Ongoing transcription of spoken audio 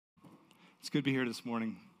It's good to be here this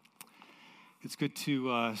morning. It's good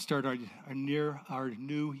to start our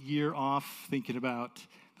new year off thinking about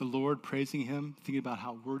the Lord, praising Him, thinking about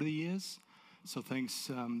how worthy He is. So thanks,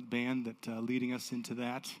 band, that leading us into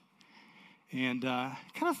that. And kind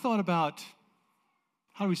of thought about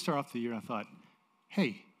how do we start off the year. And I thought,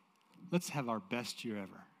 hey, let's have our best year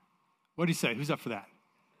ever. What do you say? Who's up for that?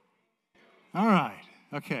 All right.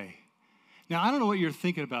 Okay. Now, I don't know what you're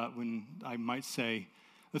thinking about when I might say,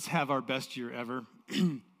 let's have our best year ever.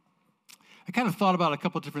 I kind of thought about a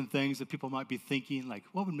couple of different things that people might be thinking, like,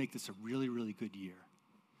 what would make this a really, really good year?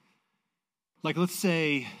 Like, let's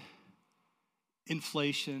say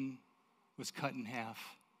inflation was cut in half,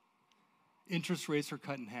 interest rates were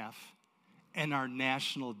cut in half, and our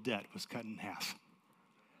national debt was cut in half.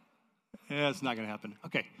 That's not going to happen.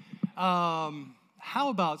 Okay. How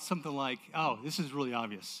about something like, oh, this is really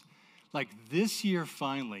obvious. Like this year,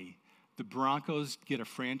 finally, the Broncos get a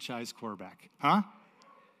franchise quarterback. Huh?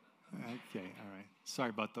 Okay, all right. Sorry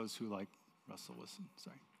about those who like Russell Wilson.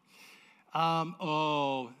 Sorry.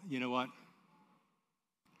 You know what?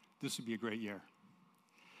 This would be a great year.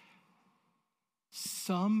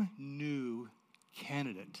 Some new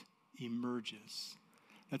candidate emerges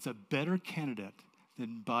that's a better candidate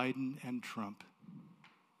than Biden and Trump,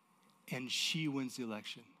 and she wins the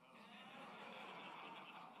election.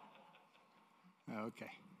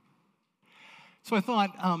 Okay. So I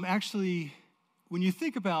thought, actually, when you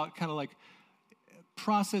think about kind of like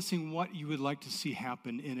processing what you would like to see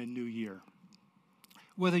happen in a new year,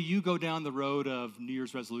 whether you go down the road of New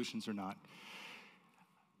Year's resolutions or not,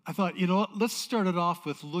 I thought, let's start it off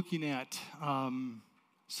with looking at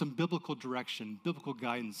some biblical direction, biblical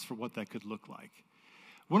guidance for what that could look like.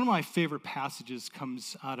 One of my favorite passages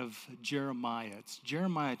comes out of Jeremiah. It's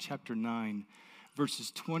Jeremiah chapter 9,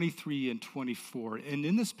 verses 23 and 24. And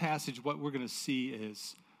in this passage, what we're going to see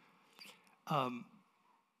is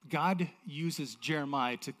God uses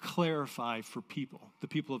Jeremiah to clarify for people, the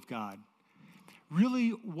people of God, really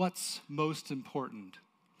what's most important.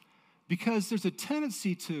 Because there's a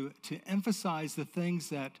tendency to emphasize the things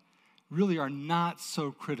that really are not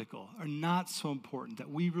so critical, are not so important, that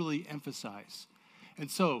we really emphasize.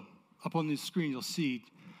 And so, up on the screen, you'll see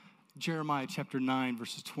Jeremiah chapter 9,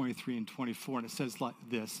 verses 23 and 24, and it says like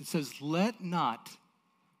this. It says, "Let not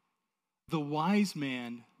the wise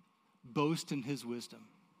man boast in his wisdom."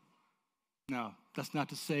 Now, that's not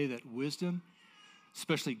to say that wisdom,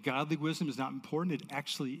 especially godly wisdom, is not important. It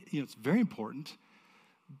actually, it's very important.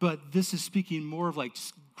 But this is speaking more of like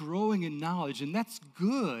just growing in knowledge, and that's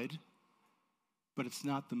good, but it's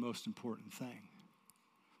not the most important thing.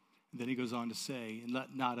 And then he goes on to say, "And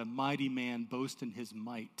let not a mighty man boast in his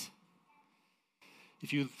might."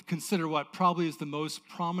 If you consider what probably is the most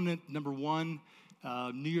prominent, number one,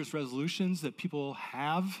 New Year's resolutions that people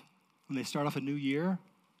have when they start off a new year,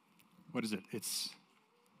 what is it? It's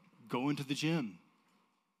going to the gym,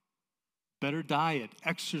 better diet,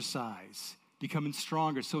 exercise, becoming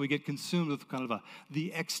stronger, so we get consumed with kind of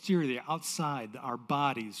the exterior, the outside, our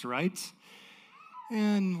bodies, right?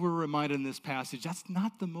 And we're reminded in this passage, that's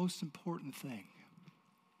not the most important thing.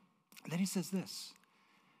 And then he says this,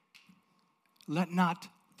 "Let not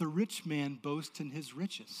the rich man boast in his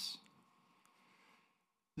riches."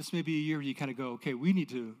 This may be a year where you kind of go, okay, we need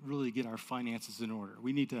to really get our finances in order.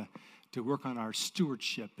 We need to work on our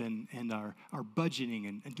stewardship and our budgeting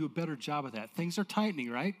and do a better job of that. Things are tightening,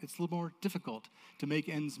 right? It's a little more difficult to make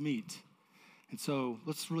ends meet. And so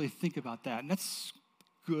let's really think about that. And that's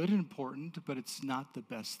good and important, but it's not the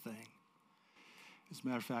best thing. As a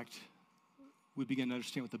matter of fact, we begin to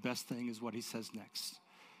understand what the best thing is, what he says next.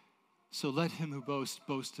 "So let him who boasts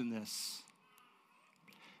boast in this,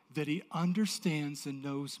 that he understands and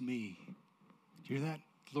knows me." Do you hear that?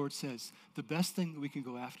 The Lord says, the best thing that we can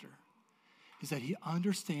go after is that he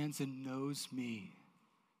understands and knows me.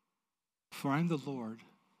 "For I'm the Lord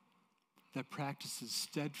that practices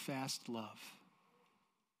steadfast love,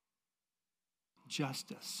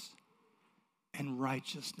 justice, and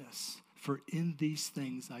righteousness. For in these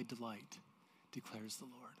things I delight, declares the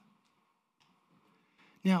Lord."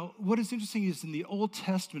 Now, what is interesting is in the Old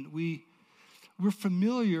Testament, we're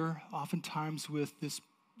familiar oftentimes with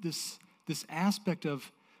this aspect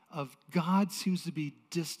of God seems to be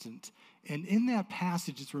distant. And in that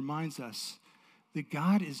passage, it reminds us that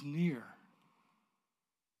God is near.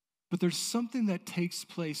 But there's something that takes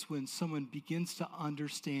place when someone begins to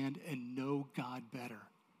understand and know God better.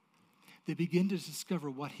 They begin to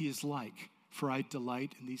discover what he is like, "For I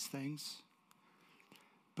delight in these things."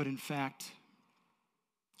 But in fact,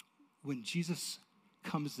 when Jesus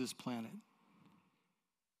comes to this planet,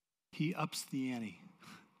 he ups the ante.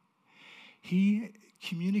 He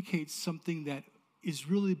communicates something that is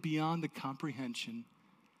really beyond the comprehension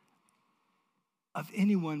of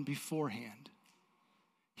anyone beforehand.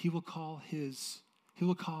 He will call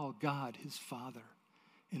God his Father,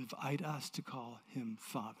 invite us to call him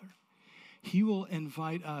Father. He will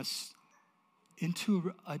invite us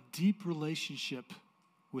into a deep relationship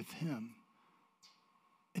with him,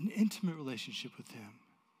 an intimate relationship with him.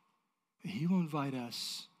 He will invite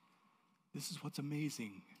us, this is what's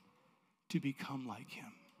amazing, to become like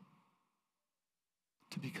him,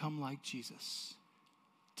 to become like Jesus,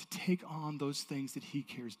 to take on those things that he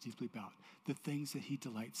cares deeply about, the things that he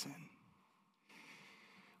delights in.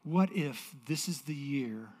 What if this is the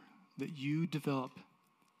year that you develop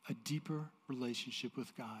a deeper relationship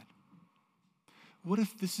with God? What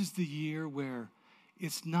if this is the year where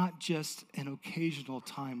it's not just an occasional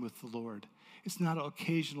time with the Lord, it's not an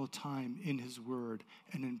occasional time in his word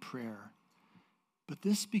and in prayer, but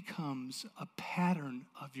this becomes a pattern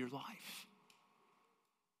of your life.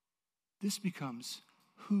 This becomes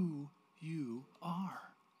who you are.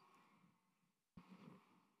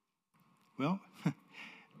 Well,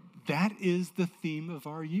 that is the theme of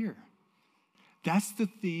our year. That's the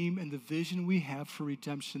theme and the vision we have for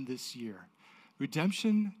redemption this year.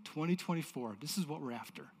 Redemption 2024, this is what we're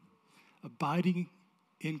after. Abiding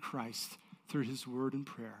in Christ through his word and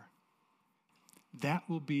prayer. That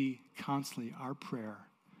will be constantly our prayer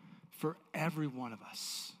for every one of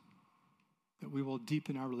us, that we will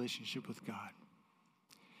deepen our relationship with God.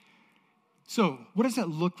 So, what does that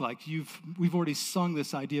look like? We've already sung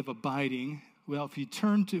this idea of abiding. Well, if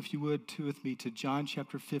you would, with me to John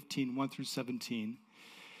chapter 15, 1 through 17.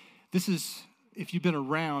 This is, if you've been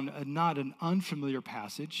around, not an unfamiliar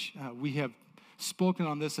passage. We have spoken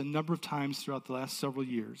on this a number of times throughout the last several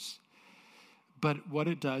years. But what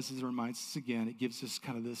it does is it reminds us again, it gives us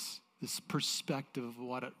kind of this perspective of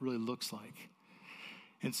what it really looks like.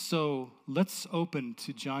 And so let's open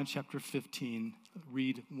to John chapter 15,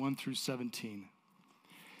 read 1 through 17.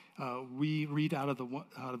 We read out of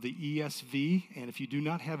the ESV, and if you do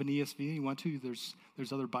not have an ESV and you want to,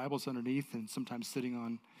 there's other Bibles underneath and sometimes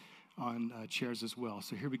sitting on chairs as well.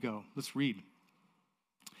 So here we go. Let's read.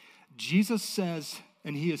 Jesus says,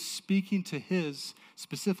 and he is speaking to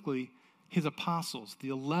specifically his apostles, the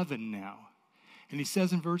 11 now. And he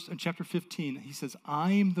says in chapter 15, he says,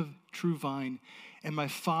 I am the true vine, and my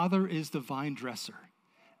Father is the vine dresser.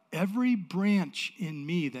 Every branch in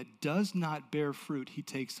me that does not bear fruit, he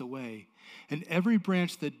takes away. And every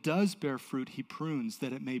branch that does bear fruit, he prunes,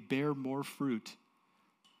 that it may bear more fruit.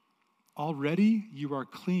 Already you are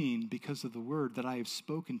clean because of the word that I have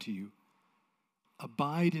spoken to you.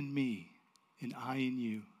 Abide in me, and I in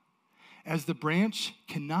you. As the branch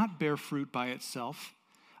cannot bear fruit by itself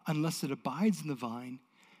unless it abides in the vine,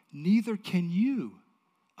 neither can you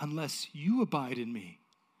unless you abide in me.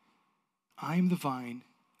 I am the vine,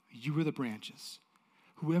 you are the branches.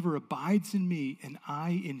 Whoever abides in me and I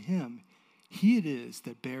in him, he it is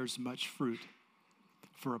that bears much fruit.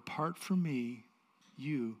 For apart from me,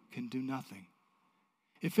 you can do nothing.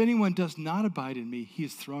 If anyone does not abide in me, he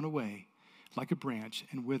is thrown away like a branch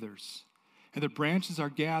and withers. And the branches are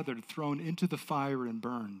gathered, thrown into the fire and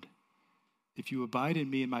burned. If you abide in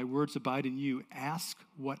me and my words abide in you, ask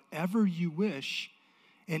whatever you wish,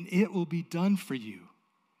 and it will be done for you.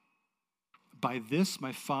 By this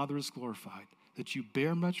my Father is glorified, that you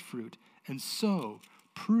bear much fruit, and so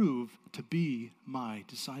prove to be my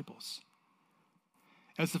disciples.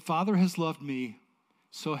 As the Father has loved me,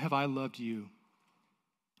 so have I loved you.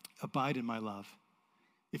 Abide in my love.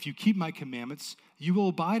 If you keep my commandments, you will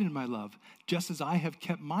abide in my love, just as I have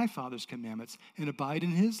kept my Father's commandments and abide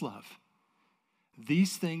in his love.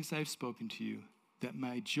 These things I have spoken to you, that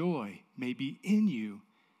my joy may be in you,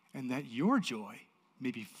 and that your joy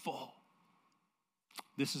may be full.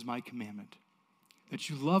 This is my commandment, that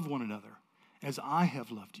you love one another as I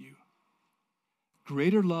have loved you.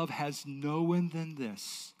 Greater love has no one than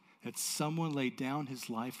this, that someone lay down his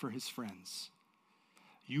life for his friends.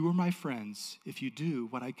 You are my friends if you do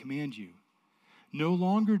what I command you. No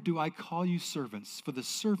longer do I call you servants, for the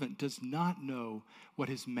servant does not know what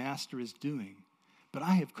his master is doing, but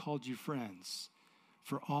I have called you friends.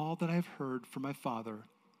 For all that I have heard from my Father,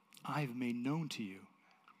 I have made known to you.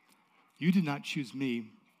 You did not choose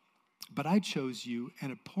me, but I chose you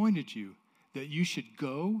and appointed you that you should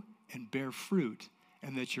go and bear fruit,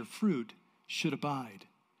 and that your fruit should abide,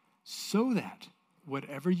 so that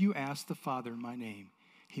whatever you ask the Father in my name,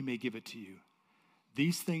 he may give it to you.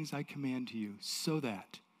 These things I command to you, so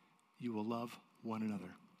that you will love one another.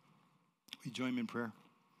 Will you join me in prayer?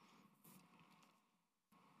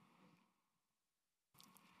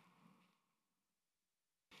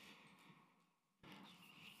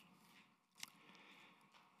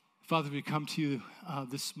 Father, we come to you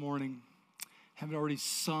this morning, having already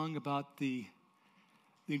sung about the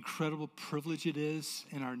incredible privilege it is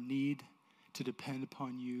and our need to depend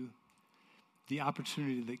upon you, the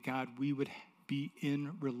opportunity that, God, we would be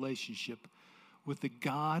in relationship with the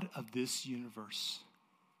God of this universe,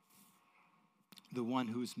 the one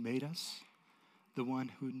who has made us, the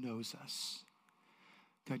one who knows us.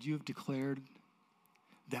 God, you have declared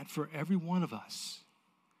that for every one of us,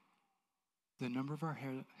 the number of our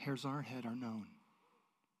hairs on our head are known.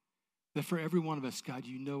 That for every one of us, God,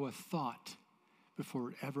 you know a thought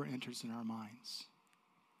before it ever enters in our minds.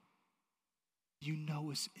 You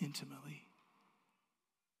know us intimately.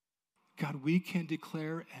 God, we can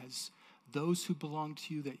declare as those who belong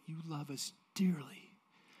to you that you love us dearly.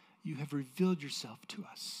 You have revealed yourself to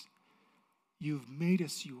us. You have made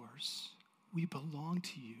us yours. We belong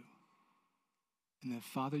to you. And that,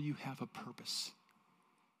 Father, you have a purpose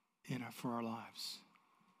for our lives.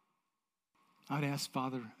 I'd ask,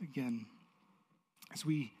 Father, again, as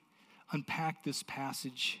we unpack this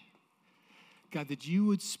passage, God, that you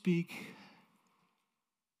would speak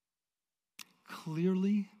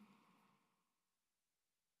clearly,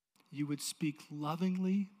 you would speak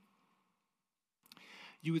lovingly,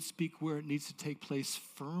 you would speak where it needs to take place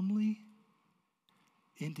firmly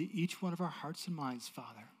into each one of our hearts and minds,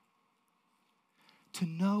 Father, to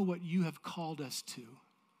know what you have called us to.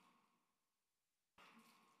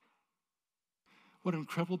 What an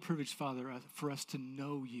incredible privilege, Father, for us to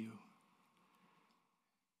know you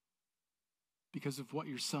because of what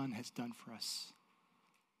your Son has done for us.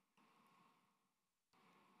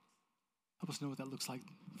 Help us know what that looks like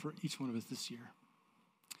for each one of us this year.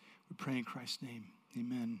 We pray in Christ's name.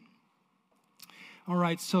 Amen. All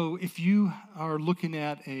right, so if you are looking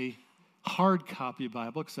at a hard copy of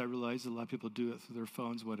Bible, because I realize a lot of people do it through their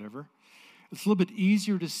phones, whatever, it's a little bit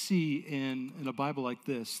easier to see in a Bible like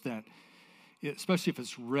this that, especially if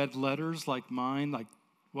it's red letters like mine, like,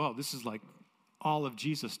 wow, this is like all of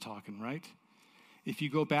Jesus talking, right? If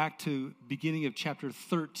you go back to beginning of chapter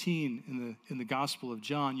 13 in the Gospel of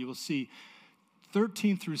John, you will see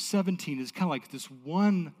 13 through 17 is kind of like this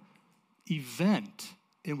one event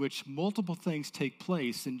in which multiple things take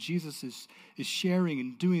place, and Jesus is sharing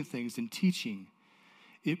and doing things and teaching.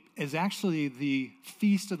 It is actually the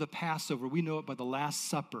feast of the Passover. We know it by the Last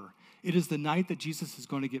Supper. It is the night that Jesus is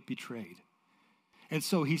going to get betrayed. And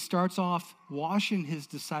so he starts off washing his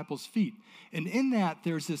disciples' feet. And in that,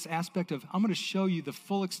 there's this aspect of, I'm going to show you the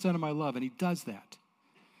full extent of my love, and he does that.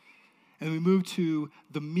 And we move to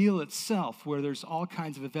the meal itself, where there's all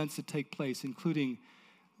kinds of events that take place, including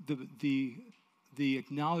the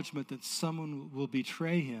acknowledgement that someone will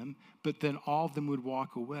betray him, but then all of them would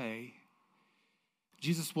walk away.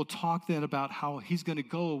 Jesus will talk then about how he's going to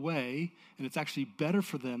go away, and it's actually better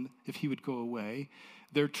for them if he would go away.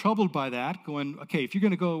 They're troubled by that, going, okay, if you're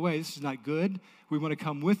going to go away, this is not good. We want to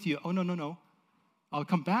come with you. Oh, no. I'll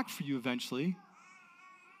come back for you eventually.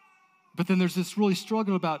 But then there's this really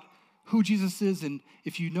struggle about who Jesus is, and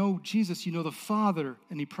if you know Jesus, you know the Father,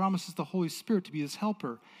 and he promises the Holy Spirit to be his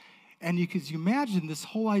helper. And you can imagine this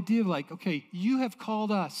whole idea of like, okay, you have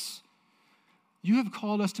called us. You have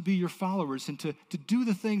called us to be your followers and to do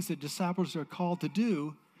the things that disciples are called to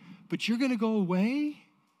do, but you're going to go away?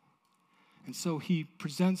 And so he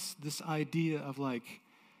presents this idea of like,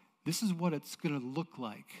 this is what it's going to look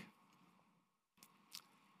like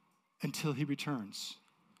until he returns.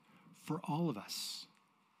 For all of us,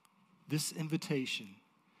 this invitation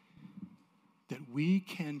that we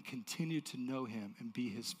can continue to know him and be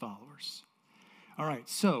his followers. All right,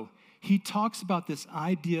 so he talks about this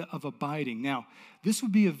idea of abiding. Now, this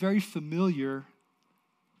would be a very familiar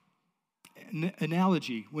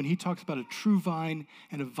analogy when he talks about a true vine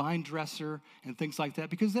and a vine dresser and things like that,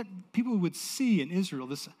 because that people would see in Israel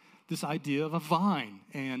this idea of a vine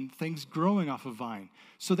and things growing off a vine.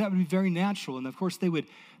 So that would be very natural. And of course, they would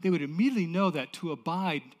immediately know that to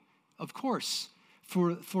abide, of course,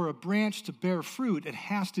 for a branch to bear fruit, it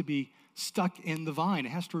has to be stuck in the vine. It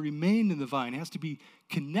has to remain in the vine. It has to be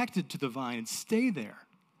connected to the vine and stay there.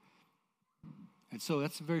 And so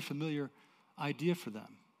that's a very familiar idea for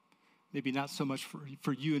them. Maybe not so much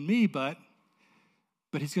for you and me, but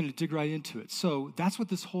he's going to dig right into it. So that's what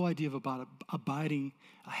this whole idea of about abiding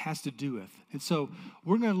has to do with. And so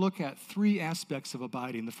we're going to look at three aspects of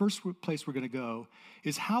abiding. The first place we're going to go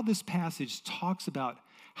is how this passage talks about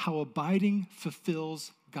how abiding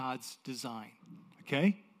fulfills God's design.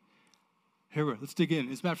 Okay? Here we go. Let's dig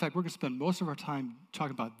in. As a matter of fact, we're going to spend most of our time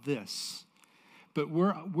talking about this. But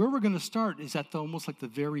where we're going to start is at almost like the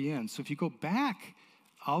very end. So if you go back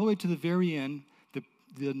all the way to the very end,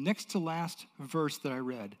 the next to last verse that I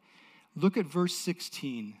read, look at verse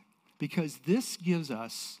 16. because this gives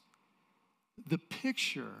us the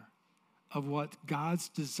picture of what God's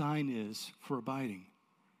design is for abiding.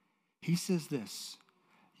 He says this,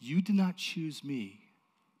 you did not choose me,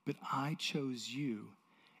 but I chose you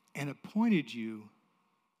and appointed you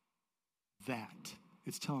that.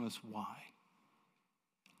 It's telling us why.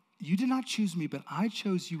 You did not choose me, but I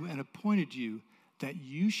chose you and appointed you that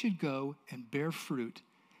you should go and bear fruit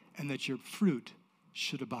and that your fruit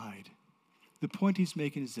should abide. The point he's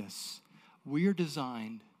making is this. We are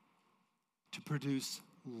designed to produce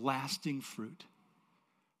lasting fruit,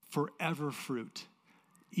 forever fruit,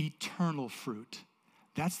 eternal fruit.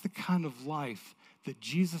 That's the kind of life that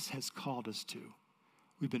Jesus has called us to.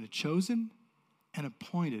 We've been chosen and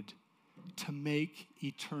appointed to make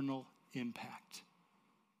eternal impact.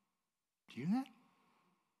 Do you hear that?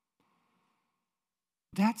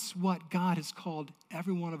 That's what God has called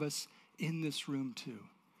every one of us in this room to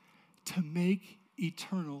make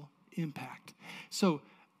eternal impact. So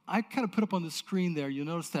I kind of put up on the screen there, you'll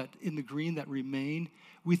notice that in the green, that remain,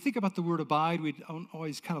 we think about the word abide, we don't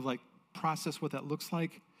always kind of like process what that looks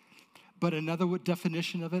like. But another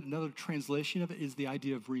definition of it, another translation of it is the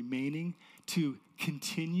idea of remaining, to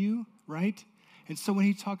continue, right? And so when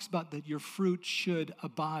he talks about that your fruit should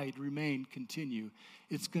abide, remain, continue,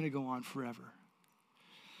 it's going to go on forever.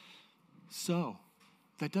 So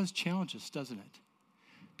that does challenge us, doesn't it?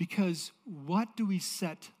 Because what do we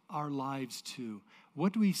set our lives to?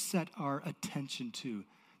 What do we set our attention to?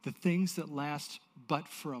 The things that last but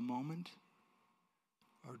for a moment?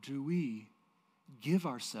 Or do we give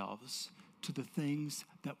ourselves to the things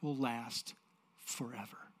that will last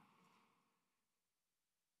forever?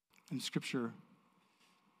 In Scripture,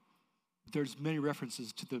 there's many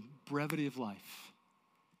references to the brevity of life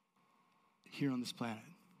here on this planet.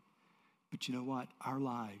 But you know what? Our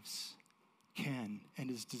lives can and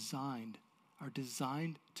are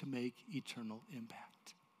designed to make eternal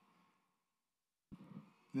impact.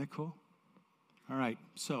 Isn't that cool? All right,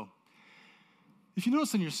 so if you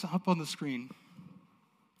notice up on the screen,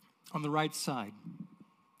 on the right side,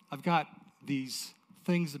 I've got these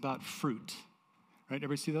things about fruit. Right,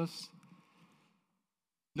 everybody see those?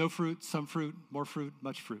 No fruit, some fruit, more fruit,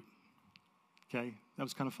 much fruit. Okay, that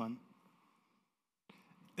was kind of fun.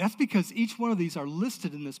 That's because each one of these are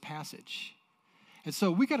listed in this passage. And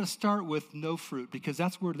so we got to start with no fruit because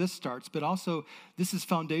that's where this starts. But also, this is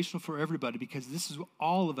foundational for everybody because this is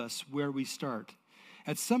all of us where we start.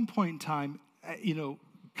 At some point in time,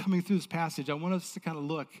 coming through this passage, I want us to kind of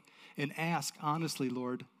look and ask honestly,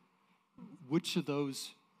 Lord, which of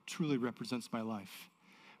those truly represents my life?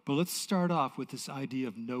 But let's start off with this idea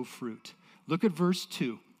of no fruit. Look at verse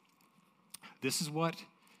 2. This is what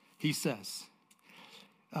he says.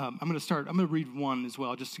 I'm going to read 1 as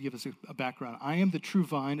well, just to give us a background. I am the true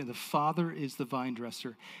vine, and the Father is the vine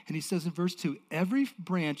dresser. And he says in verse 2, every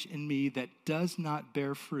branch in me that does not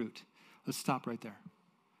bear fruit. Let's stop right there.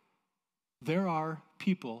 There are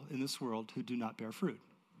people in this world who do not bear fruit.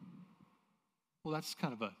 Well, that's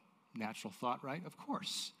kind of a natural thought, right? Of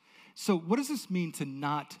course. So what does this mean to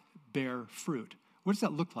not bear fruit? What does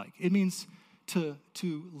that look like? It means to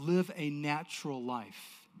live a natural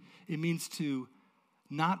life. It means to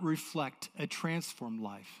not reflect a transformed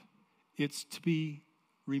life. It's to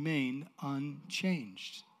remain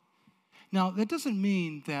unchanged. Now, that doesn't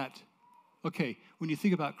mean that, when you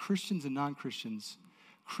think about Christians and non-Christians,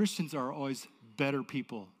 Christians are always better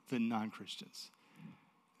people than non-Christians.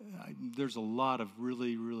 There's a lot of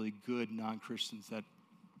really, really good non-Christians that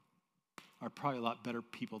are probably a lot better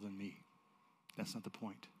people than me. That's not the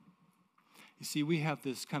point. You see, we have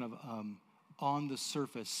this kind of on the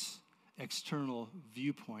surface external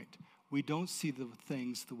viewpoint. We don't see the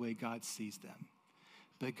things the way God sees them.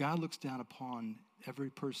 But God looks down upon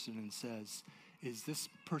every person and says, is this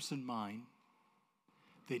person mine?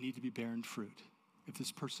 They need to be bearing fruit. If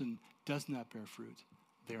this person does not bear fruit,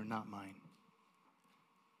 they are not mine.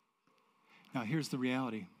 Now, here's the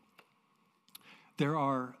reality. There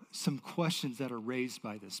are some questions that are raised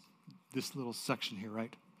by this little section here,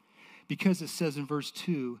 right? Because it says in verse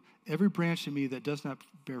 2, every branch in me that does not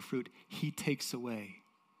bear fruit, he takes away.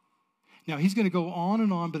 Now, he's going to go on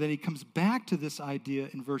and on, but then he comes back to this idea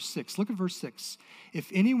in verse 6. Look at verse 6.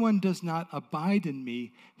 If anyone does not abide in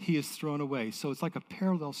me, he is thrown away. So it's like a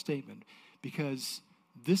parallel statement because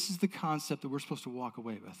this is the concept that we're supposed to walk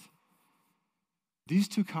away with. These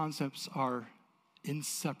two concepts are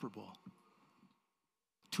inseparable.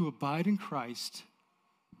 To abide in Christ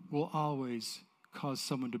will always cause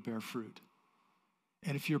someone to bear fruit.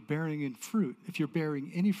 And if you're bearing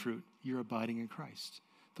any fruit, you're abiding in Christ.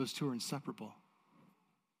 Those two are inseparable.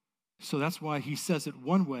 So that's why he says it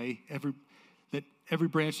one way, that every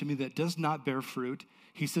branch in me that does not bear fruit,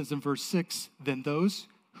 he says in verse 6, then those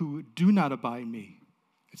who do not abide in me.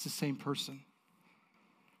 It's the same person.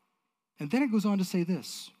 And then it goes on to say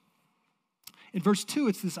this. In verse 2,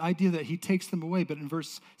 it's this idea that he takes them away. But in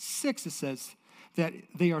verse 6, it says that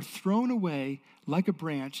they are thrown away like a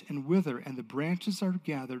branch and wither, and the branches are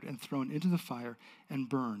gathered and thrown into the fire and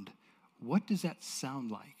burned. What does that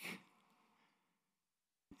sound like?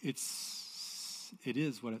 It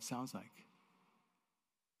is what it sounds like.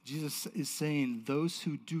 Jesus is saying those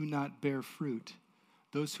who do not bear fruit,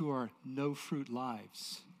 those who are no fruit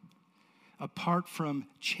lives, apart from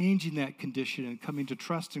changing that condition and coming to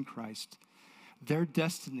trust in Christ, their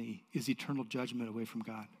destiny is eternal judgment away from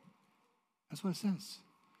God. That's what it says.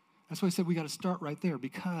 That's why I said we got to start right there,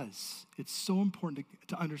 because it's so important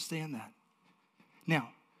to understand that. Now,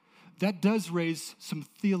 that does raise some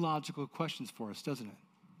theological questions for us, doesn't it?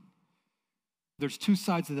 There's two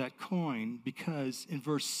sides of that coin, because in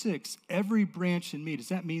verse 6, every branch in me, does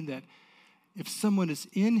that mean that if someone is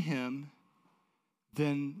in him,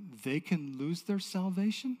 then they can lose their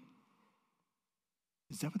salvation?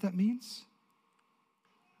 Is that what that means?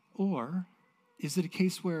 Or is it a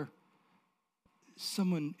case where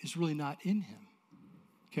someone is really not in him?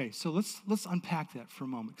 Okay, so let's unpack that for a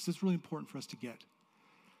moment, because it's really important for us to get.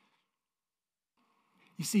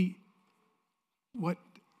 You see, what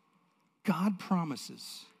God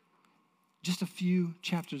promises just a few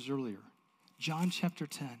chapters earlier, John chapter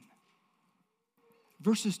 10,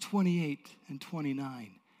 verses 28 and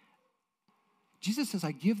 29. Jesus says,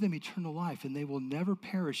 I give them eternal life, and they will never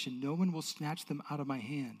perish, and no one will snatch them out of my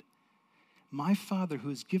hand. My Father who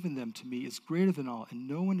has given them to me is greater than all, and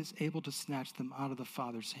no one is able to snatch them out of the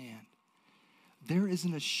Father's hand. There is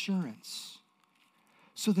an assurance.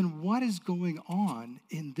 So then what is going on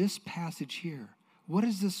in this passage here? What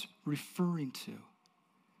is this referring to?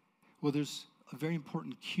 Well, there's a very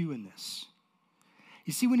important cue in this.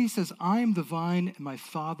 You see, when he says, I am the vine and my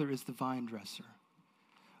Father is the vine dresser,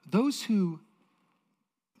 those who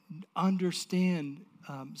understand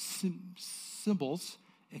symbols,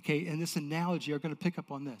 okay, in this analogy are going to pick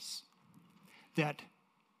up on this, that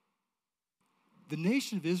the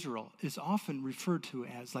nation of Israel is often referred to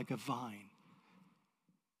as like a vine,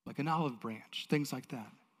 like an olive branch, things like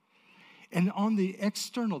that. And on the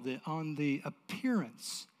external, on the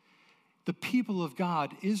appearance, the people of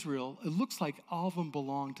God, Israel, it looks like all of them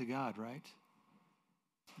belong to God, right?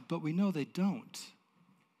 But we know they don't.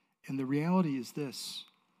 And the reality is this.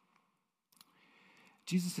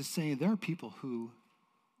 Jesus is saying there are people who,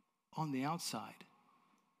 on the outside,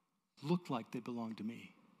 look like they belong to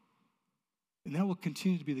me. And that will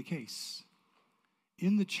continue to be the case.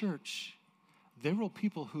 In the church, there will be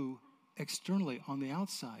people who externally, on the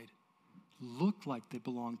outside, look like they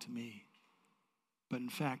belong to me. But in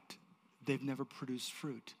fact, they've never produced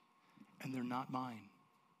fruit, and they're not mine.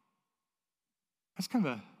 That's kind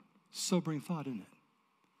of a sobering thought, isn't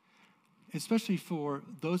it? Especially for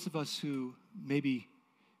those of us who maybe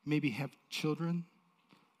have children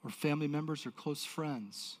or family members or close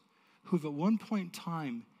friends who have at one point in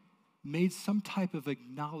time made some type of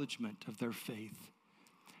acknowledgement of their faith.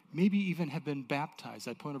 Maybe even have been baptized.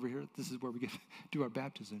 I point over here, this is where we do our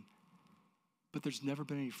baptism. But there's never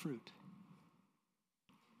been any fruit.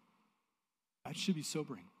 That should be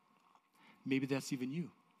sobering. Maybe that's even you.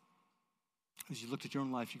 As you looked at your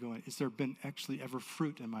own life, you're going, is there been actually ever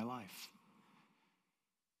fruit in my life?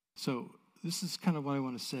 So this is kind of what I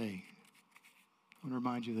want to say. I want to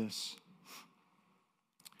remind you of this.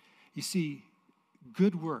 You see,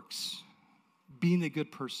 good works, being a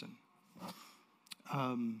good person,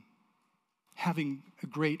 having a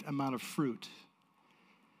great amount of fruit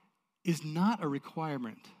is not a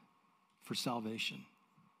requirement for salvation.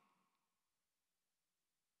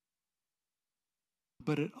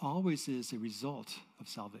 But it always is a result of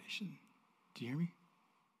salvation. Do you hear me?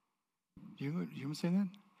 Do you hear me say that?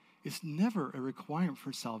 It's never a requirement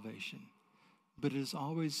for salvation, but it is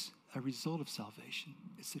always a result of salvation.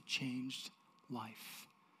 It's a changed life.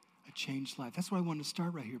 A changed life. That's why I wanted to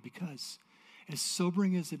start right here, because as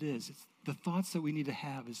sobering as it is, it's the thoughts that we need to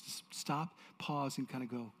have is to stop, pause, and kind of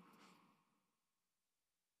go,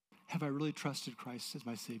 have I really trusted Christ as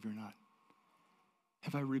my Savior or not?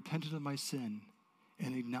 Have I repented of my sin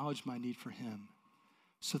and acknowledged my need for him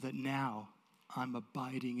so that now I'm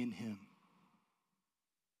abiding in him?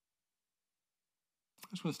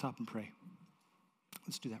 I just want to stop and pray.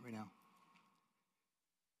 Let's do that right now.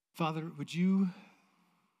 Father, would you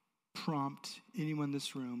prompt anyone in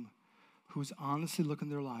this room who's honestly looking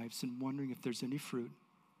at their lives and wondering if there's any fruit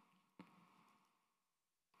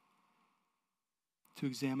to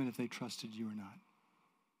examine if they trusted you or not?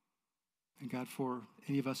 And God, for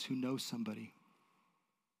any of us who know somebody,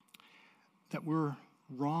 that we're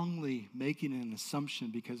wrongly making an assumption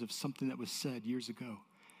because of something that was said years ago,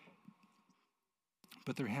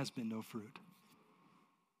 but there has been no fruit.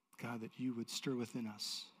 God, that you would stir within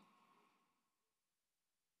us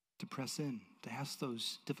to press in, to ask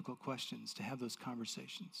those difficult questions, to have those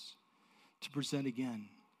conversations, to present again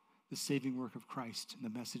the saving work of Christ and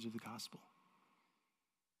the message of the gospel.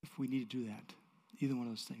 If we need to do that, either one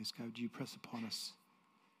of those things, God, would you press upon us?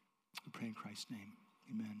 We pray in Christ's name.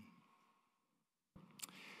 Amen.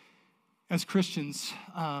 As Christians,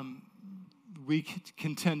 we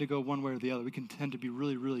can tend to go one way or the other. We can tend to be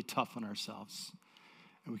really, really tough on ourselves.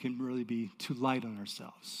 And we can really be too light on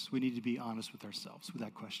ourselves. We need to be honest with ourselves with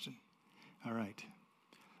that question. All right.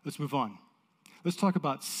 Let's move on. Let's talk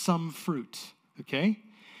about some fruit, okay?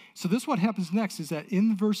 So this what happens next is that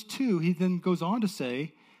in verse 2, he then goes on to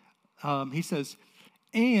say, he says,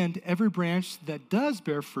 and every branch that does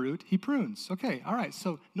bear fruit, he prunes. Okay, all right.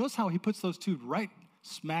 So notice how he puts those two right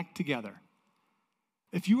smack together.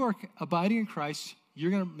 If you are abiding in Christ,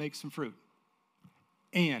 you're going to make some fruit.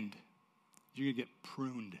 And you're going to get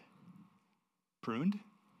pruned. Pruned?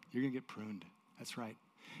 You're going to get pruned. That's right.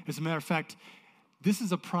 As a matter of fact, this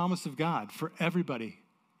is a promise of God for everybody.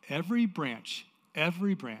 Every branch that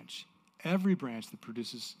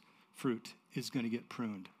produces fruit is going to get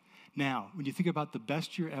pruned. Now, when you think about the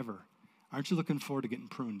best year ever, aren't you looking forward to getting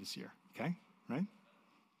pruned this year? Okay, right?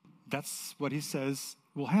 That's what he says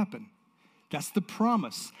will happen. That's the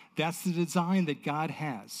promise. That's the design that God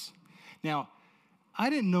has. Now, I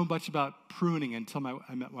didn't know much about pruning until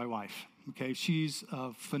I met my wife. Okay, she's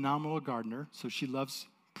a phenomenal gardener, so she loves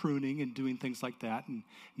pruning and doing things like that and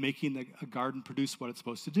making a garden produce what it's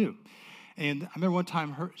supposed to do. And I remember one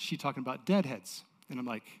time she talking about deadheads, and I'm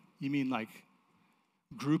like, you mean like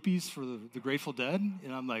groupies for the Grateful Dead?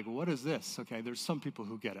 And I'm like, what is this? Okay, there's some people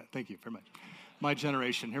who get it. Thank you very much. My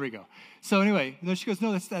generation, here we go. So anyway, and then she goes,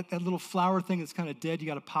 no, that's that little flower thing that's kind of dead. You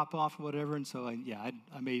got to pop off or whatever. And so, I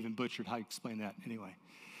may even butchered how you explain that anyway.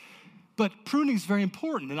 But pruning is very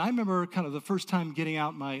important. And I remember kind of the first time getting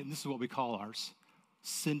out this is what we call ours,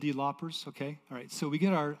 Cindy loppers, okay? All right, so we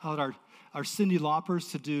get our Cindy loppers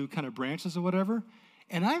to do kind of branches or whatever.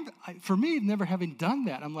 And for me, never having done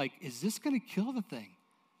that, I'm like, is this going to kill the thing?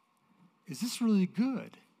 Is this really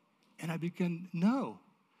good? And I began, no,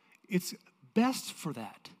 it's best for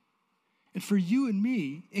that. And for you and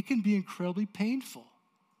me, it can be incredibly painful.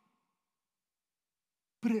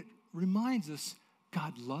 But it reminds us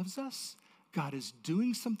God loves us, God is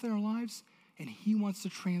doing something in our lives, and he wants to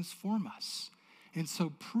transform us. And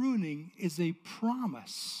so pruning is a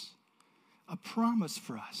promise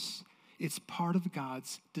for us. It's part of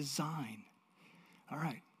God's design. All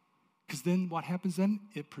right, because then what happens then?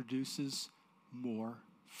 It produces more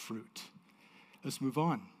fruit. Let's move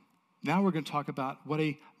on. Now we're going to talk about what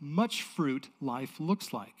a much fruit life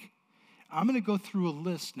looks like. I'm going to go through a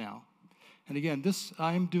list now. And again,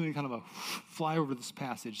 I'm doing kind of a flyover this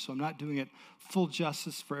passage, so I'm not doing it full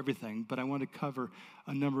justice for everything, but I want to cover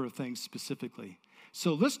a number of things specifically.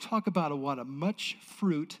 So let's talk about what a much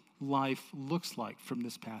fruit life looks like from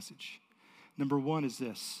this passage. Number one is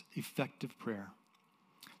this, effective prayer.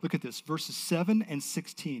 Look at this, verses 7 and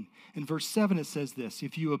 16. In verse 7, it says this,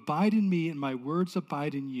 if you abide in me and my words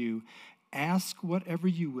abide in you, ask whatever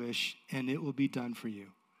you wish and it will be done for you.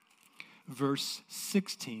 Verse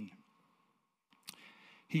 16,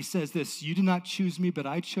 he says this, you did not choose me, but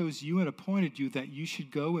I chose you and appointed you that you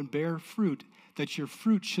should go and bear fruit, that your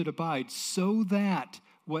fruit should abide, so that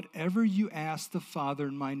whatever you ask the Father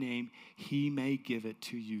in my name, he may give it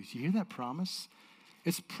to you. Do you hear that promise?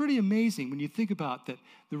 It's pretty amazing when you think about that.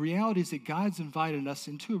 The reality is that God's invited us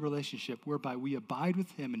into a relationship whereby we abide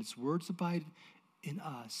with him and his words abide in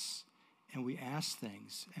us, and we ask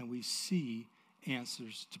things and we see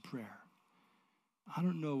answers to prayer. I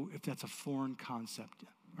don't know if that's a foreign concept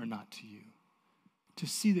or not to you. To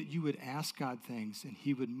see that you would ask God things and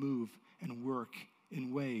he would move and work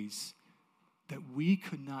in ways that we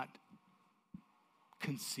could not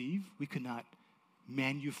conceive, we could not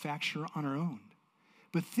manufacture on our own.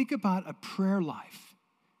 But think about a prayer life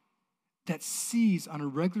that sees on a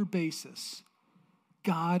regular basis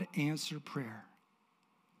God answer prayer.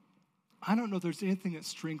 I don't know if there's anything that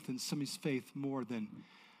strengthens somebody's faith more than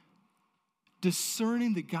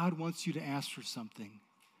discerning that God wants you to ask for something.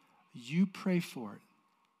 You pray for it,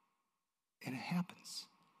 and it happens.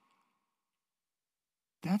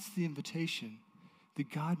 That's the invitation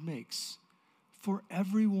that God makes for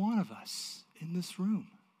every one of us in this room.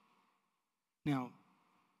 Now,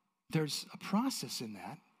 there's a process in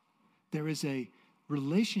that. There is a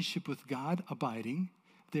relationship with God abiding.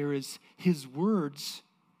 there is his words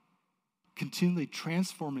continually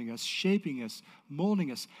transforming us, shaping us,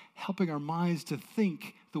 molding us, helping our minds to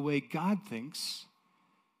think the way God thinks,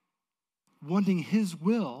 wanting his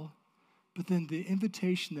will, but then the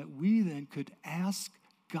invitation that we then could ask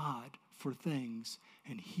God for things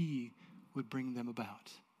and he would bring them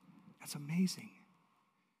about. That's amazing.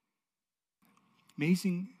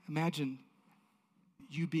 Amazing. Imagine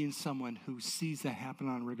you being someone who sees that happen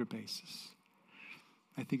on a regular basis.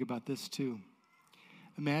 I think about this too.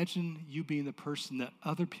 Imagine you being the person that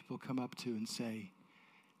other people come up to and say,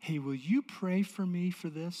 hey, will you pray for me for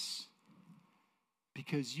this?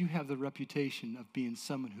 Because you have the reputation of being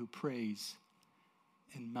someone who prays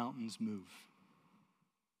and mountains move.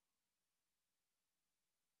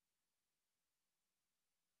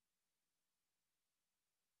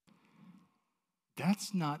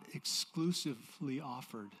 That's not exclusively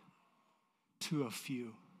offered to a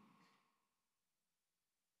few.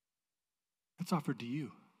 That's offered to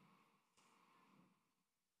you.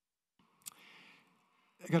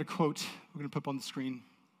 I got a quote we're going to put up on the screen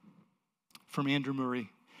from Andrew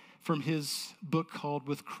Murray. From his book called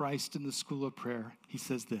With Christ in the School of Prayer, he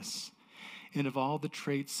says this, and of all the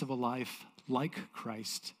traits of a life like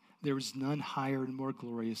Christ, there is none higher and more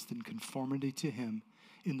glorious than conformity to him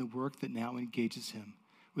in the work that now engages him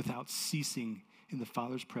without ceasing in the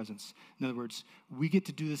Father's presence. In other words, we get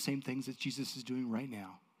to do the same things that Jesus is doing right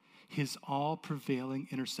now. His all-prevailing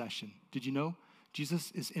intercession. Did you know?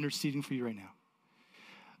 Jesus is interceding for you right now.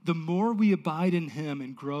 The more we abide in him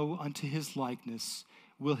and grow unto his likeness,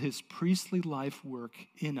 will his priestly life work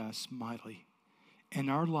in us mightily, and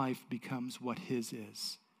our life becomes what his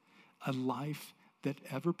is, a life that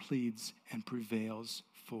ever pleads and prevails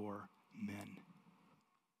for men.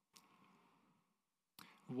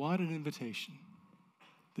 What an invitation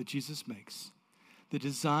that Jesus makes. The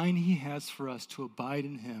design he has for us to abide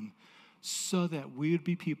in him so that we would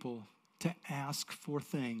be people to ask for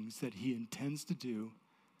things that he intends to do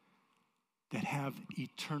that have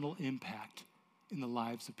eternal impact in the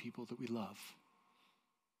lives of people that we love.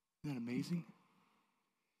 Isn't that amazing?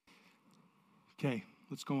 Okay,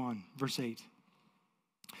 let's go on. Verse 8.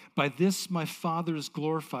 By this my Father is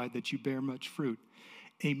glorified that you bear much fruit.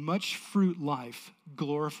 A much fruit life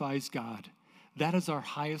glorifies God. That is our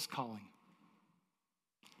highest calling.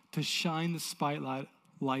 To shine the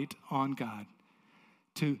spotlight on God.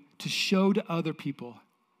 To show to other people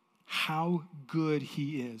how good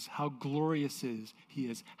he is, how glorious he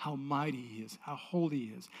is, how mighty he is, how holy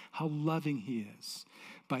he is, how loving he is.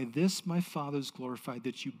 By this my Father is glorified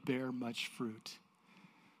that you bear much fruit.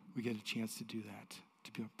 We get a chance to do that,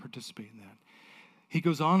 to be able to participate in that. He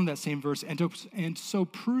goes on in that same verse, and so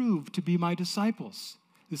prove to be my disciples.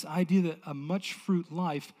 This idea that a much fruit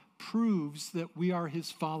life proves that we are his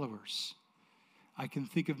followers. I can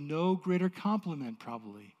think of no greater compliment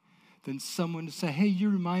probably than someone to say, hey, you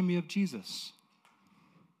remind me of Jesus.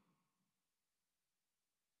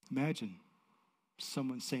 Imagine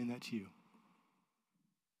someone saying that to you.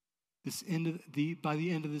 By the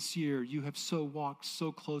end of this year, you have so walked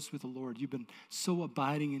so close with the Lord. You've been so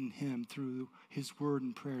abiding in him through his word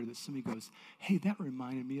and prayer that somebody goes, hey, that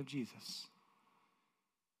reminded me of Jesus.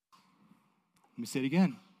 Let me say it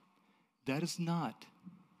again. That is not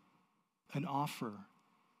an offer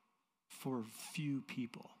for few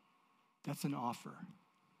people. That's an offer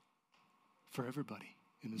for everybody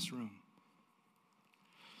in this room.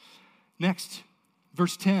 Next,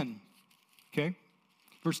 verse 10, okay?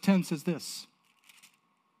 Verse 10 says this.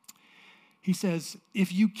 He says,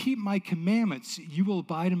 if you keep my commandments, you will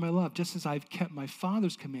abide in my love, just as I've kept my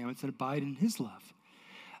Father's commandments and abide in his love.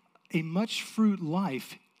 A much fruit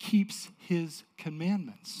life keeps his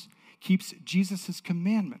commandments, keeps Jesus'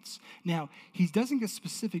 commandments. Now, he doesn't get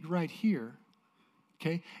specific right here,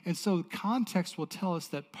 okay? And so context will tell us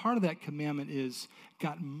that part of that commandment is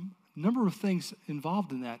got a number of things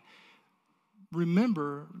involved in that.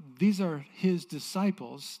 Remember, these are his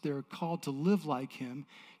disciples. They're called to live like him.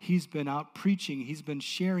 He's been out preaching. He's been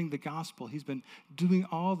sharing the gospel. He's been doing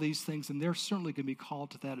all these things, and they're certainly going to be called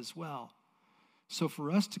to that as well. So for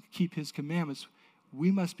us to keep his commandments, we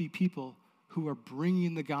must be people who are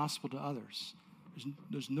bringing the gospel to others.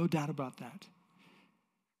 There's no doubt about that.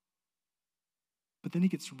 But then he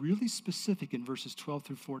gets really specific in verses 12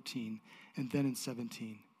 through 14, and then in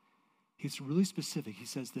 17. He's really specific. He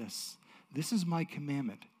says this. This is my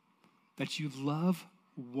commandment, that you love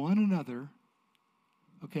one another.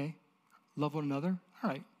 Okay, love one another. All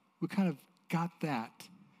right, we kind of got that.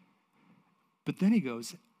 But then he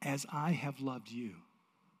goes, as I have loved you.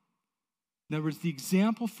 In other words, the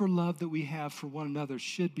example for love that we have for one another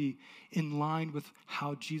should be in line with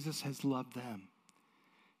how Jesus has loved them.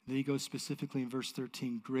 Then he goes specifically in verse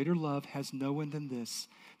 13, greater love has no one than this,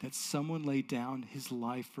 that someone lay down his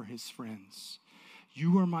life for his friends.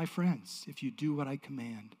 You are my friends if you do what I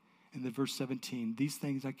command. And then verse 17, these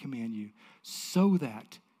things I command you, so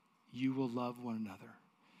that you will love one another.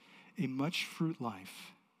 A much fruit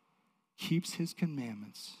life keeps his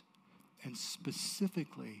commandments and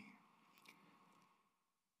specifically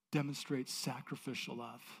demonstrates sacrificial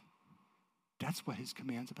love. That's what his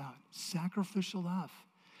command's about, sacrificial love.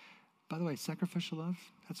 By the way, sacrificial love,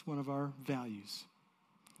 that's one of our values.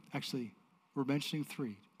 Actually, we're mentioning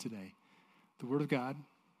 3 today. The Word of God,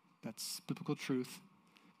 that's biblical truth.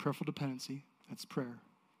 Prayerful dependency, that's prayer.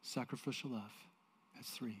 Sacrificial love, that's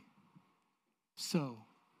 3. So,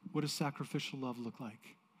 what does sacrificial love look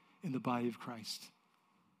like in the body of Christ?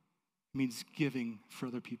 It means giving for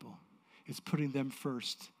other people. It's putting them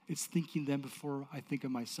first. It's thinking them before I think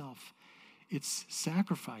of myself. It's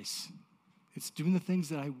sacrifice. It's doing the things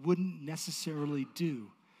that I wouldn't necessarily do,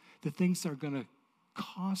 the things that are going to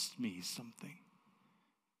cost me something.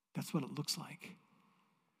 That's what it looks like.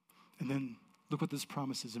 And then look what this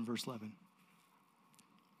promise is in verse 11.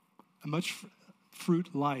 A much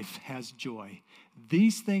fruit life has joy.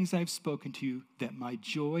 These things I've spoken to you, that my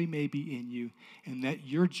joy may be in you, and that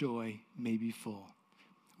your joy may be full.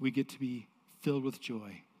 We get to be filled with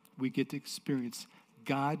joy. We get to experience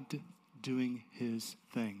God doing his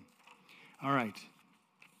thing. All right.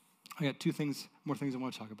 I got more things I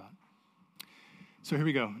want to talk about. So here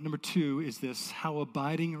we go. Number 2 is this, how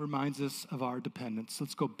abiding reminds us of our dependence.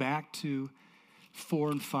 Let's go back to 4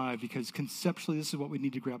 and 5, because conceptually this is what we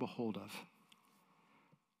need to grab a hold of.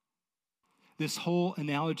 This whole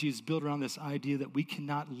analogy is built around this idea that we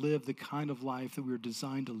cannot live the kind of life that we were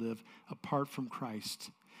designed to live apart from Christ.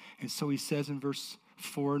 And so he says in verse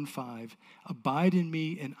 4 and 5, abide in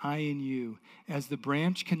me and I in you. As the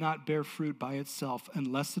branch cannot bear fruit by itself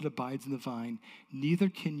unless it abides in the vine, neither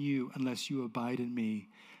can you unless you abide in me.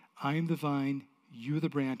 I am the vine, you are the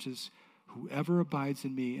branches. Whoever abides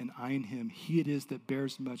in me and I in him, he it is that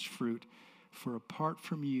bears much fruit. For apart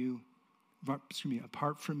from me, you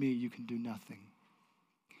can do nothing.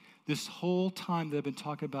 This whole time that I've been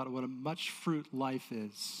talking about what a much fruit life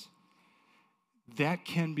is, that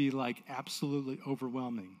can be like absolutely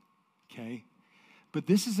overwhelming, okay? But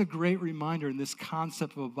this is a great reminder in this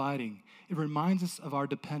concept of abiding. It reminds us of our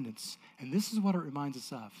dependence. And this is what it reminds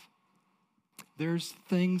us of. There's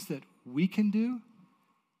things that we can do,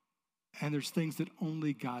 and there's things that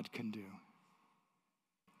only God can do.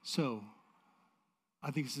 So,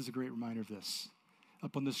 I think this is a great reminder of this.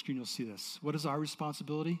 Up on the screen, you'll see this. What is our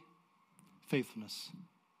responsibility? Faithfulness.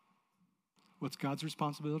 What's God's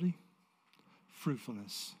responsibility?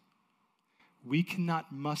 Fruitfulness. We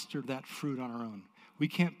cannot muster that fruit on our own. We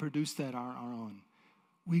can't produce that on our own.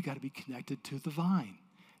 We got to be connected to the vine.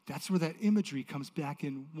 That's where that imagery comes back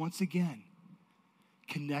in once again.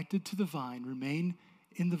 Connected to the vine, remain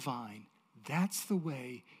in the vine. That's the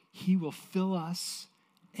way he will fill us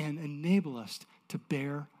and enable us to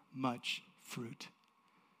bear much fruit.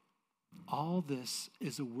 All this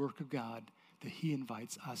is a work of God that he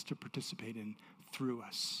invites us to participate in through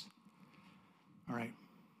us. All right.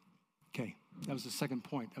 Okay, that was the second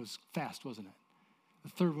point. That was fast, wasn't it? The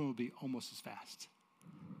third one will be almost as fast.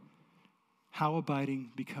 How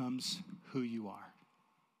abiding becomes who you are.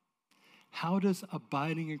 How does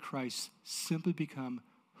abiding in Christ simply become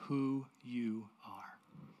who you are?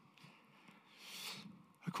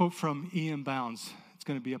 A quote from E.M. Bounds. It's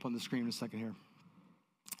going to be up on the screen in a second here.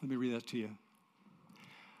 Let me read that to you.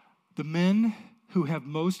 The men who have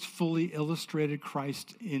most fully illustrated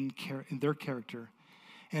Christ in their character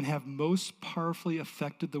and have most powerfully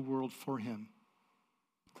affected the world for him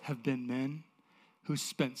have been men who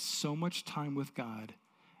spent so much time with God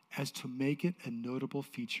as to make it a notable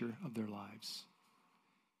feature of their lives.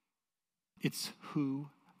 It's who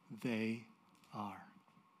they are.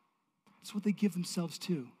 It's what they give themselves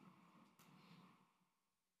to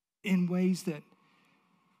in ways that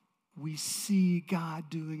we see God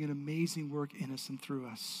doing an amazing work in us and through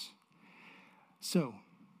us. So,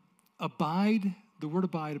 abide, the word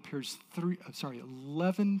abide appears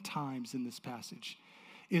 11 times in this passage.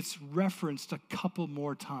 It's referenced a couple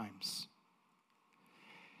more times.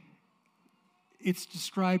 It's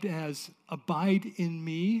described as abide in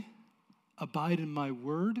me, abide in my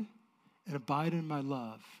word, and abide in my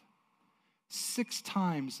love. 6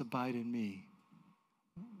 times abide in me.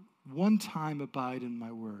 1 time abide in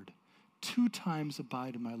my word. 2 times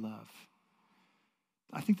abide in my love.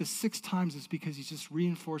 I think the 6 times is because he's just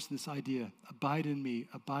reinforcing this idea. Abide in me,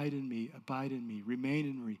 abide in me, abide in me, remain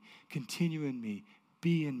in me, continue in me,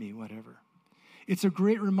 be in me, whatever. It's a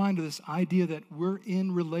great reminder, this idea that we're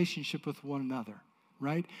in relationship with one another,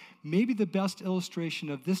 right? Maybe the best illustration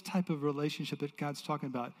of this type of relationship that God's talking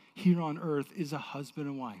about here on earth is a husband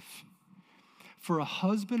and wife. For a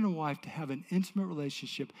husband and wife to have an intimate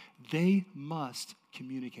relationship, they must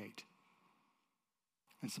communicate.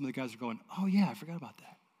 And some of the guys are going, oh yeah, I forgot about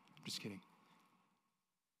that. I'm just kidding.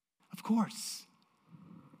 Of course.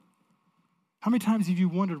 How many times have you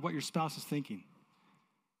wondered what your spouse is thinking?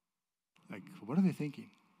 Like, what are they thinking?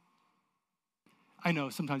 I know,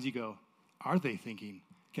 sometimes you go, are they thinking?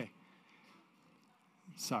 Okay.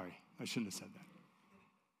 Sorry, I shouldn't have said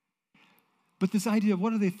that. But this idea of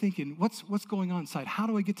what are they thinking? What's going on inside? How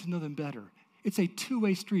do I get to know them better? It's a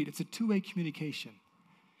two-way street. It's a two-way communication.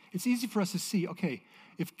 It's easy for us to see, okay,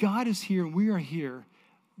 if God is here and we are here,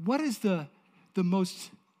 what is the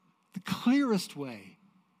clearest way,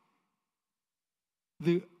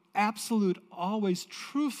 the absolute, always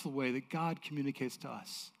truthful way that God communicates to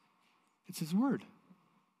us? It's his word.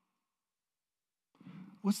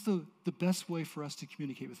 What's the best way for us to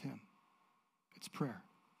communicate with him? It's prayer.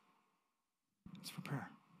 It's for prayer.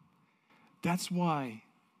 That's why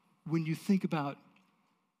when you think about,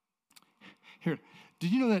 here,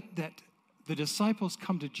 did you know that the disciples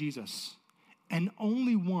come to Jesus and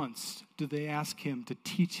only once do they ask him to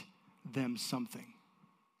teach them something?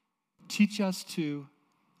 Teach us to,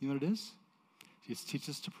 you know what it is? Just teach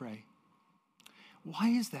us to pray. Why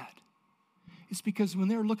is that? It's because when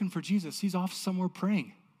they were looking for Jesus, he's off somewhere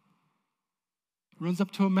praying. He runs up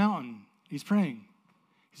to a mountain, he's praying.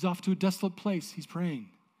 He's off to a desolate place, he's praying.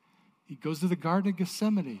 He goes to the Garden of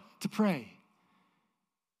Gethsemane to pray.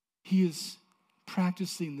 He is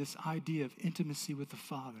practicing this idea of intimacy with the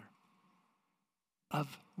Father,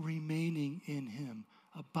 of remaining in him,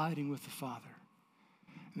 abiding with the Father.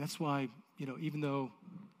 And that's why, even though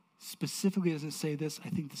specifically doesn't say this, I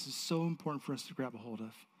think this is so important for us to grab a hold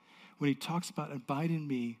of. When he talks about abide in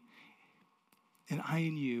me and I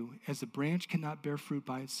in you, as a branch cannot bear fruit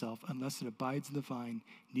by itself unless it abides in the vine,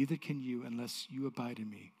 neither can you unless you abide in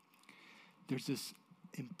me. There's this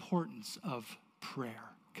importance of prayer,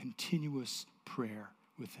 continuous prayer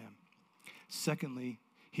with him. Secondly,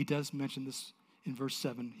 he does mention this in verse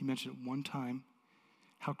 7. He mentioned it one time,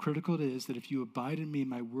 how critical it is that if you abide in me and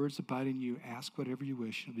my words abide in you, ask whatever you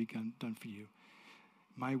wish, it'll be done for you.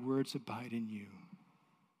 My words abide in you.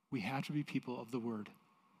 We have to be people of the word.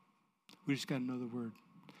 We just got to know the word.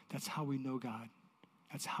 That's how we know God.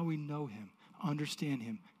 That's how we know him, understand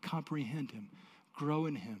him, comprehend him, grow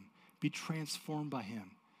in him, be transformed by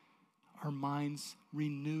him. Our minds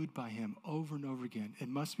renewed by him over and over again. It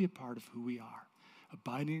must be a part of who we are,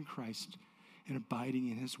 abiding in Christ and abiding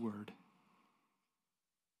in his word.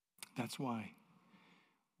 That's why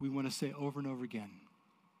we want to say over and over again,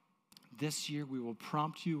 this year we will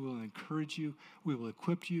prompt you, we will encourage you, we will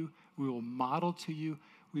equip you, we will model to you,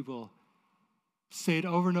 we will say it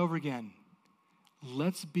over and over again.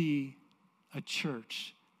 Let's be a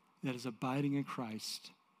church that is abiding in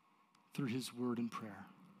Christ through his word and prayer.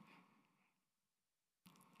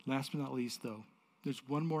 Last but not least, though, there's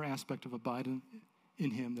one more aspect of abiding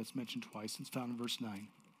in him that's mentioned twice. It's found in verse 9.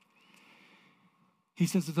 He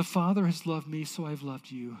says that the Father has loved me, so I've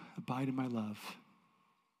loved you. Abide in my love.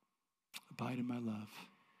 Abide in my love.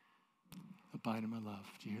 Abide in my love.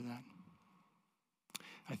 Do you hear that?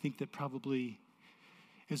 I think that probably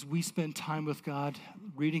as we spend time with God,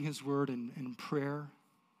 reading his word and prayer,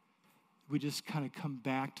 we just kind of come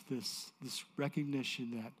back to this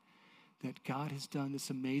recognition that God has done this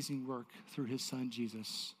amazing work through his son,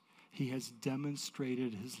 Jesus. He has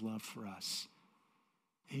demonstrated his love for us.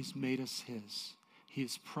 He's made us his. He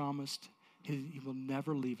has promised he will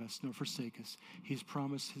never leave us nor forsake us. He's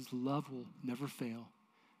promised his love will never fail,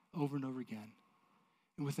 over and over again.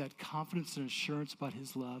 And with that confidence and assurance about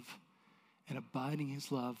his love and abiding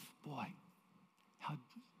his love, boy, how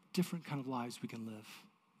different kind of lives we can live.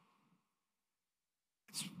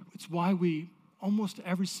 It's why we almost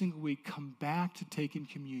every single week come back to taking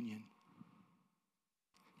communion.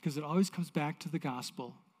 Because it always comes back to the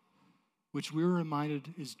gospel, which we're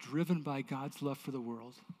reminded is driven by God's love for the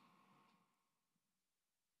world.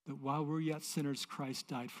 That while we're yet sinners, Christ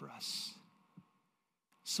died for us.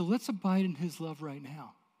 So let's abide in his love right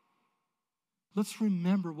now. Let's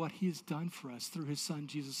remember what he has done for us through his son,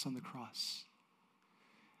 Jesus, on the cross.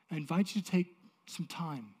 I invite you to take some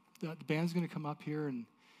time. The band's going to come up here, and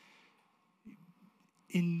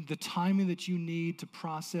in the timing that you need to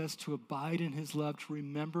process, to abide in his love, to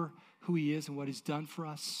remember who he is and what he's done for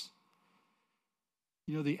us.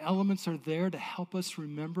 The elements are there to help us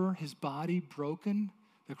remember his body broken,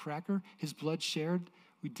 the cracker, his blood shared.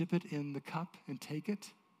 We dip it in the cup and take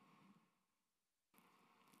it.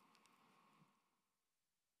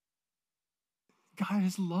 God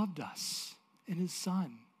has loved us in his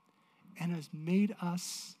Son and has made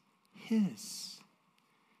us his.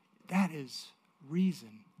 That is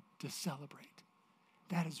reason to celebrate.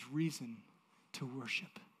 That is reason to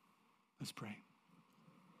worship. Let's pray.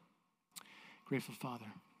 Grateful Father,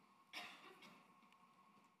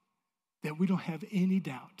 that we don't have any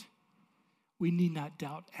doubt. We need not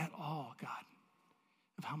doubt at all, God,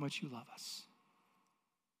 of how much you love us.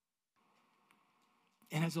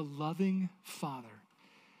 And as a loving Father,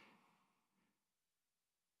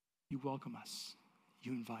 you welcome us.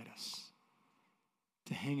 You invite us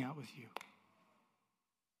to hang out with you.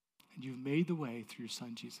 And you've made the way through your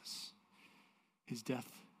Son, Jesus, his death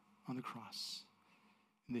on the cross,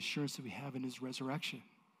 and the assurance that we have in his resurrection,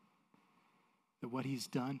 that what he's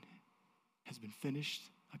done has been finished,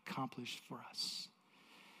 accomplished for us.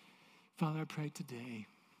 Father, I pray today,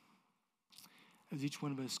 as each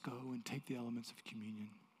one of us go and take the elements of communion,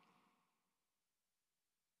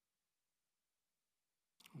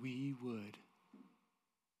 we would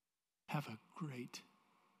have a great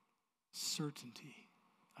certainty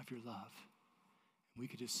of your love. And we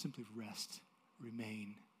could just simply rest,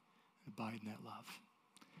 remain, and abide in that love.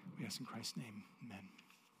 We ask in Christ's name, amen.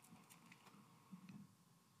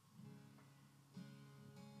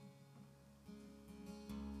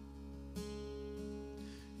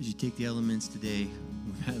 As you take the elements today,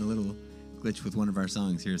 we've had a little glitch with one of our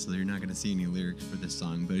songs here, so you're not going to see any lyrics for this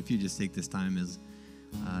song. But if you just take this time as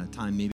time maybe